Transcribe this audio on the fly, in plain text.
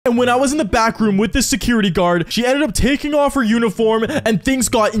And when I was in the back room with this security guard, she ended up taking off her uniform and things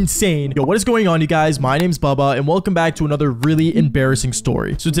got insane. Yo, what is going on, you guys? My name's Bubba and welcome back to another really embarrassing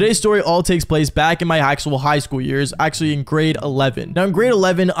story. So today's story all takes place back in my actual high school years, actually in grade 11. Now in grade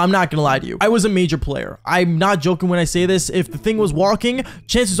 11, I'm not gonna lie to you, I was a major player. I'm not joking when I say this. If the thing was walking,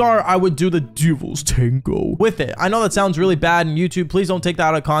 chances are I would do the devil's tango with it. I know that sounds really bad in YouTube. Please don't take that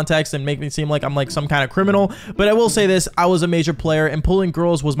out of context and make me seem like I'm like some kind of criminal. But I will say this, I was a major player and pulling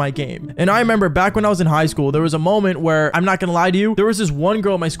girls was my game. And I remember back when I was in high school, there was a moment where, I'm not gonna lie to you, there was this one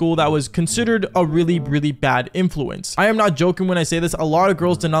girl at my school that was considered a really bad influence. I am not joking when I say this. A lot of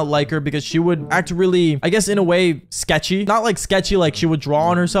girls did not like her because she would act really, I guess in a way, sketchy. Not like sketchy like she would draw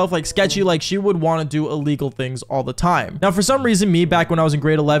on herself, like sketchy like she would want to do illegal things all the time. Now for some reason, me back when I was in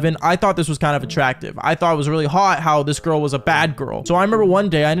grade 11, I thought this was kind of attractive. I thought it was really hot how this girl was a bad girl. So I remember one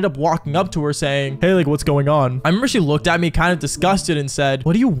day I ended up walking up to her saying, hey, like what's going on? I remember she looked at me kind of disgusted and said,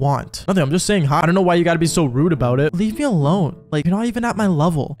 what do you want? Nothing, I'm just saying hi. I don't know why you gotta be so rude about it. Leave me alone. Like, you're not even at my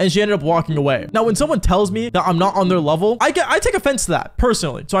level. And she ended up walking away. Now, when someone tells me that I'm not on their level, I take offense to that,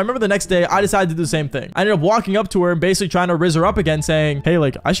 personally. So I remember the next day, I decided to do the same thing. I ended up walking up to her and basically trying to riz her up again, saying, hey,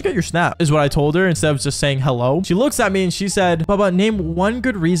 like, I should get your snap, is what I told her, instead of just saying hello. She looks at me and she said, Bubba, name one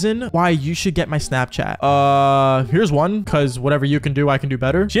good reason why you should get my Snapchat. Here's one, because whatever you can do, I can do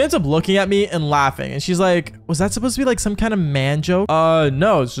better. She ends up looking at me and laughing. And she's like, was that supposed to be like some kind of man joke?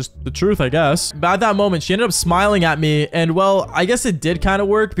 No, it's just the truth, I guess. But at that moment, she ended up smiling at me. And well, I guess it did kind of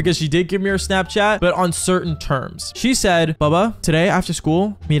work because she did give me her Snapchat, but on certain terms. She said, Bubba, today after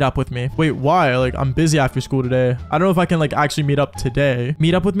school, meet up with me. Wait, why? Like, I'm busy after school today. I don't know if I can like actually meet up today.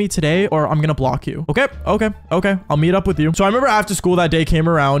 Meet up with me today or I'm gonna block you. Okay. I'll meet up with you. So I remember after school that day came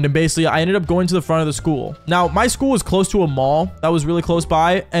around and basically I ended up going to the front of the school. Now, my school was close to a mall that was really close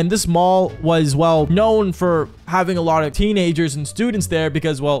by. And this mall was, well, known for having a lot of teenagers and students there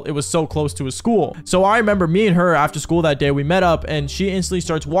because, well, it was so close to a school. So I remember me and her after school that day, we met up and she instantly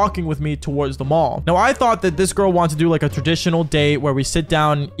starts walking with me towards the mall. Now, I thought that this girl wanted to do like a traditional date where we sit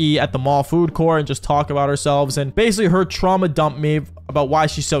down and eat at the mall food court and just talk about ourselves. And basically her trauma dumped me about why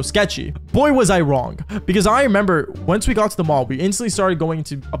she's so sketchy. Boy, was I wrong. Because I remember once we got to the mall, we instantly started going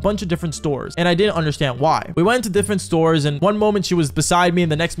into a bunch of different stores and I didn't understand why. We went into different stores and one moment she was beside me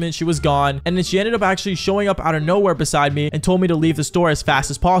and the next minute she was gone. And then she ended up actually showing up out of nowhere beside me and told me to leave the store as fast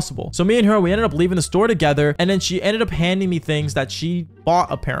as possible. So me and her, we ended up leaving the store together and then she ended up handing me things that she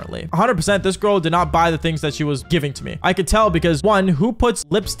bought apparently. 100% this girl did not buy the things that she was giving to me. I could tell because one, who puts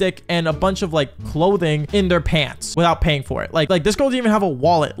lipstick and a bunch of like clothing in their pants without paying for it? Like this girl didn't even have a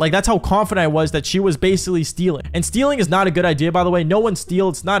wallet. Like that's how confident I was that she was basically stealing. And stealing is not a good idea, by the way. No one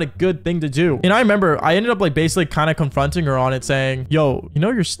steals. It's not a good thing to do. And I remember I ended up like basically kind of confronting her on it saying, yo, you know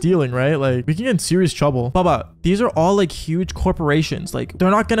you're stealing, right? Like we can get in serious trouble. Bubba, these are all like huge corporations. Like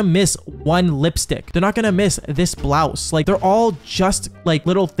they're not gonna miss one lipstick. They're not gonna miss this blouse. Like they're all just like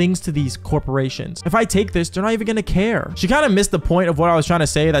little things to these corporations. If I take this, they're not even gonna care. She kind of missed the point of what I was trying to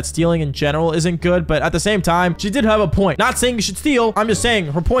say, that stealing in general isn't good, but at the same time, she did have a point. Not saying you should steal. I'm just saying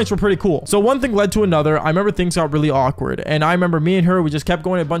her points were pretty cool. So one thing led to another. I remember things got really awkward. And I remember me and her, we just kept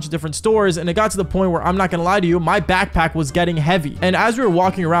going to a bunch of different stores and it got to the point where I'm not gonna lie to you, my backpack was getting heavy. And as we were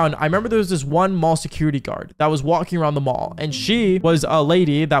walking around, I remember there was this one mall security guard that was walking around the mall and she was a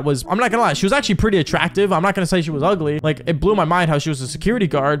lady that was, I'm not gonna lie, she was actually pretty attractive. I'm not gonna say she was ugly. Like it blew my mind how she was a security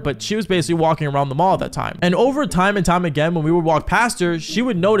guard, but she was basically walking around the mall at that time. And over time and time again, when we would walk past her, she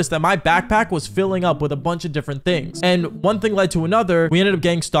would notice that my backpack was filling up with a bunch of different things. And one thing led to another. We ended up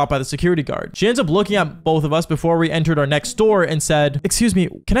getting stopped by the security guard. She ends up looking at both of us before we entered our next store and said, excuse me,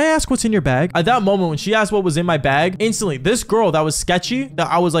 can I ask what's in your bag? At that moment, when she asked what was in my bag, instantly, this girl that was sketchy, that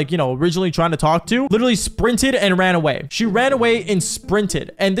I was like, you know, originally trying to talk to, literally sprinted and ran away. She ran away and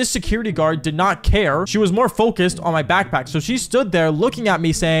sprinted. And this security guard did not care. She was more focused on my backpack. So she stood there looking at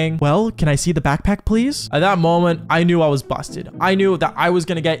me saying, well, can I see the backpack, please? At that moment, I knew I was busted. I knew that I was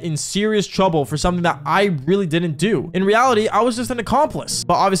going to get in serious trouble for something that I really didn't do. In reality, I was just an accomplice.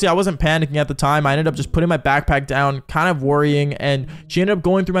 But obviously, I wasn't panicking at the time. I ended up just putting my backpack down, kind of worrying. And she ended up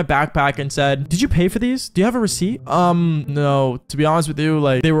going through my backpack and said, did you pay for these? Do you have a receipt? No. To be honest with you,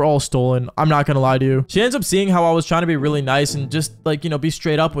 like, they were all stolen. I'm not going to lie to you. She ends up seeing how I was trying to be really nice and just, like, you know, be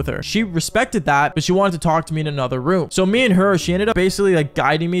straight up with her. She respected that, but she wanted to talk to me in another room. So me and her, she ended up basically, like,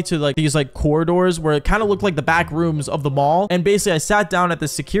 guiding me to, like, these, like, corridors where it kind of looked like the back rooms of the mall. And basically, I sat down at the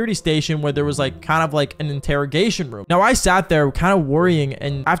security station where there was, like, kind of like an interrogation room. Now, I sat there kind of worrying.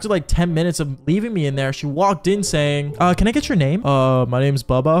 And after like 10 minutes of leaving me in there, she walked in saying, can I get your name? My name's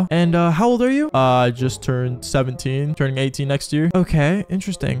Bubba. And how old are you? I just turned 17, turning 18 next year. Okay,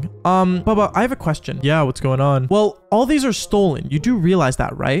 interesting. Bubba, I have a question. Yeah, what's going on? Well, all these are stolen. You do realize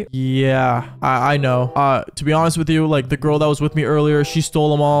that, right? Yeah, I know. To be honest with you, like the girl that was with me earlier, she stole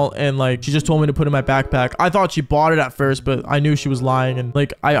them all, and like she just told me to put it in my backpack. I thought she bought it at first, but I knew she was lying, and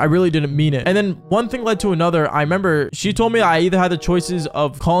like I really didn't mean it. And then one thing led to another. I remember she told me I either had the choices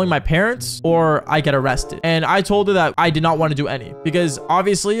of calling my parents or I get arrested. And I told her that I did not want to do any, because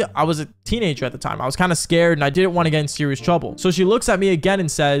obviously I was a teenager at the time. I was kind of scared and I didn't want to get in serious trouble. So she looks at me again and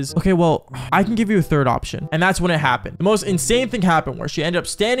says, okay, well, I can give you a third option. And that's when it happened. The most insane thing happened, where she ended up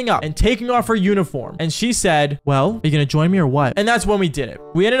standing up and taking off her uniform. And she said, well, are you going to join me or what? And that's when we did it.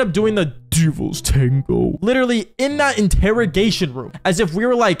 We ended up doing the Devil's Tango. Literally in that interrogation room, as if we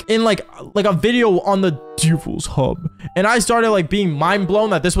were like in like a video on the Devil's Hub. And I started like being mind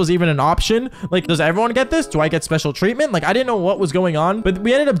blown that this was even an option. Like, does everyone get this? Do I get special treatment? Like, I didn't know what was going on, but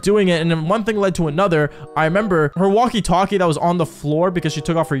we ended up doing it. And then one thing led to another. I remember her walkie-talkie that was on the floor because she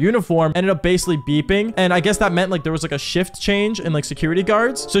took off her uniform ended up basically beeping. And I guess that meant like there was like a shift change in like security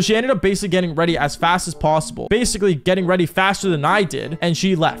guards. So she ended up basically getting ready as fast as possible, basically getting ready faster than I did. And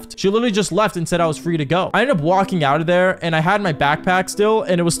she left. She literally just left and said I was free to go. I ended up walking out of there, and I had my backpack still,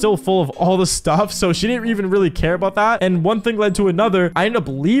 and it was still full of all the stuff. So she didn't even really care about that. And one thing led to another. I ended up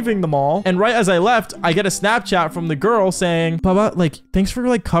leaving the mall, and right as I left, I get a Snapchat from the girl saying, Baba, like, thanks for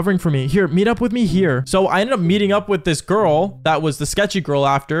like covering for me. Here, meet up with me here. So I ended up meeting up with this girl that was the sketchy girl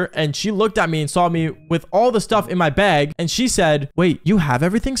after, and she looked at me and saw me with all the stuff in my bag, and she said, wait, you have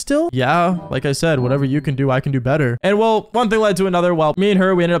everything still? Yeah, like I said, whatever you can do, I can do better. And well, one thing led to another. Well, me and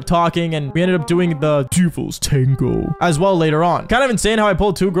her, we ended up talking, and we ended up doing the Devil's Tango as well later on. Kind of insane how I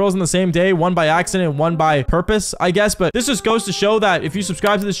pulled two girls in the same day, one by accident and one by purpose, I guess. But this just goes to show that if you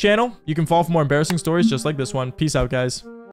subscribe to this channel, you can fall for more embarrassing stories just like this one. Peace out, guys.